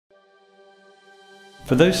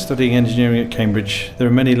For those studying engineering at Cambridge, there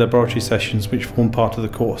are many laboratory sessions which form part of the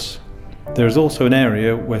course. There is also an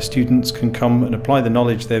area where students can come and apply the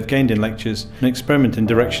knowledge they have gained in lectures and experiment in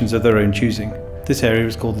directions of their own choosing. This area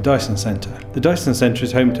is called the Dyson Centre. The Dyson Centre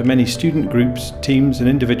is home to many student groups, teams and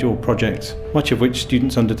individual projects, much of which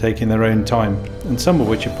students undertake in their own time, and some of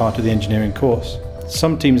which are part of the engineering course.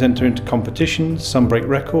 Some teams enter into competitions, some break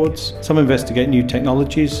records, some investigate new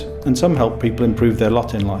technologies, and some help people improve their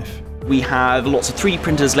lot in life. We have lots of 3D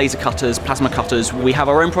printers, laser cutters, plasma cutters. We have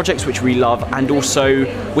our own projects which we love, and also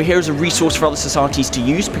we're here as a resource for other societies to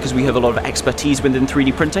use because we have a lot of expertise within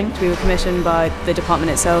 3D printing. We were commissioned by the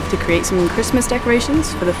department itself to create some Christmas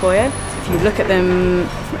decorations for the foyer. If you look at them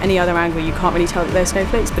from any other angle, you can't really tell that they're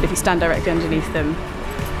snowflakes, but if you stand directly underneath them,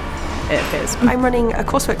 it appears. I'm running a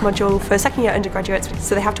coursework module for second year undergraduates,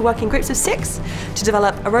 so they have to work in groups of 6 to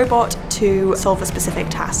develop a robot to solve a specific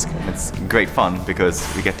task. It's great fun because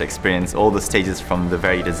we get to experience all the stages from the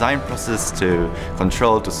very design process to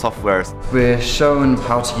control to software. We're shown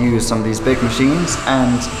how to use some of these big machines,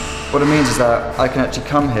 and what it means is that I can actually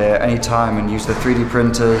come here anytime and use the 3D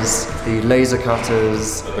printers, the laser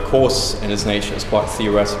cutters. The course in its nature is quite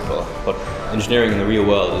theoretical, but engineering in the real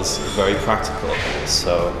world is very practical,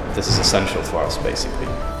 so this is essential for us basically.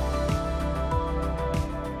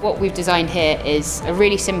 What we've designed here is a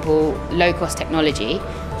really simple, low-cost technology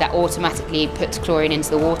that automatically puts chlorine into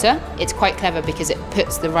the water. It's quite clever because it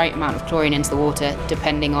puts the right amount of chlorine into the water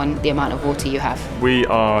depending on the amount of water you have. We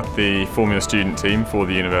are the Formula student team for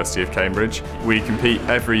the University of Cambridge. We compete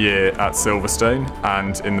every year at Silverstone,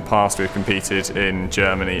 and in the past we've competed in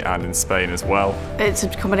Germany and in Spain as well. It's a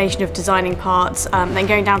combination of designing parts, then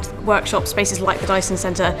going down to workshop spaces like the Dyson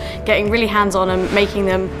Centre, getting really hands-on and making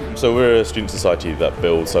them. So we're a student society that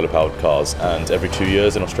builds solar-powered cars, and every 2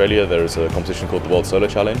 years in Australia there is a competition called the World Solar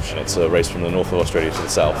Challenge. It's a race from the north of Australia to the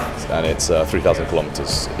south, and it's 3,000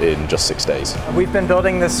 kilometres in just 6 days. We've been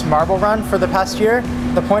building this marble run for the past year.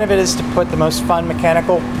 The point of it is to put the most fun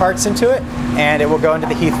mechanical parts into it, and it will go into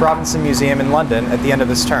the Heath Robinson Museum in London at the end of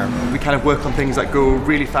this term. We kind of work on things that go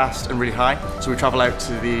really fast and really high, so we travel out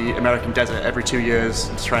to the American desert every 2 years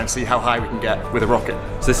to try and see how high we can get with a rocket.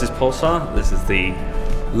 So this is Pulsar. This is the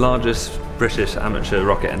largest British amateur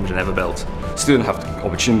rocket engine ever built. Students have the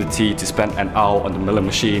opportunity to spend an hour on the milling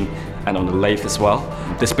machine and on the lathe as well.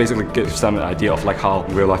 This basically gives them an idea of how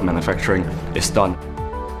real-life manufacturing is done.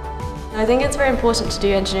 I think it's very important to do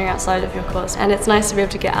engineering outside of your course, and it's nice to be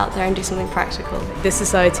able to get out there and do something practical. This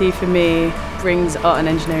society for me brings art and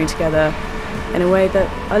engineering together in a way that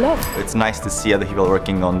I love. It's nice to see other people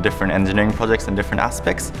working on different engineering projects and different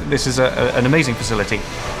aspects. This is an amazing facility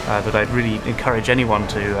that I'd really encourage anyone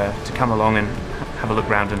to come along and have a look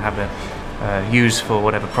around and have a use for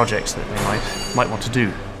whatever projects that they might want to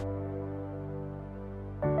do.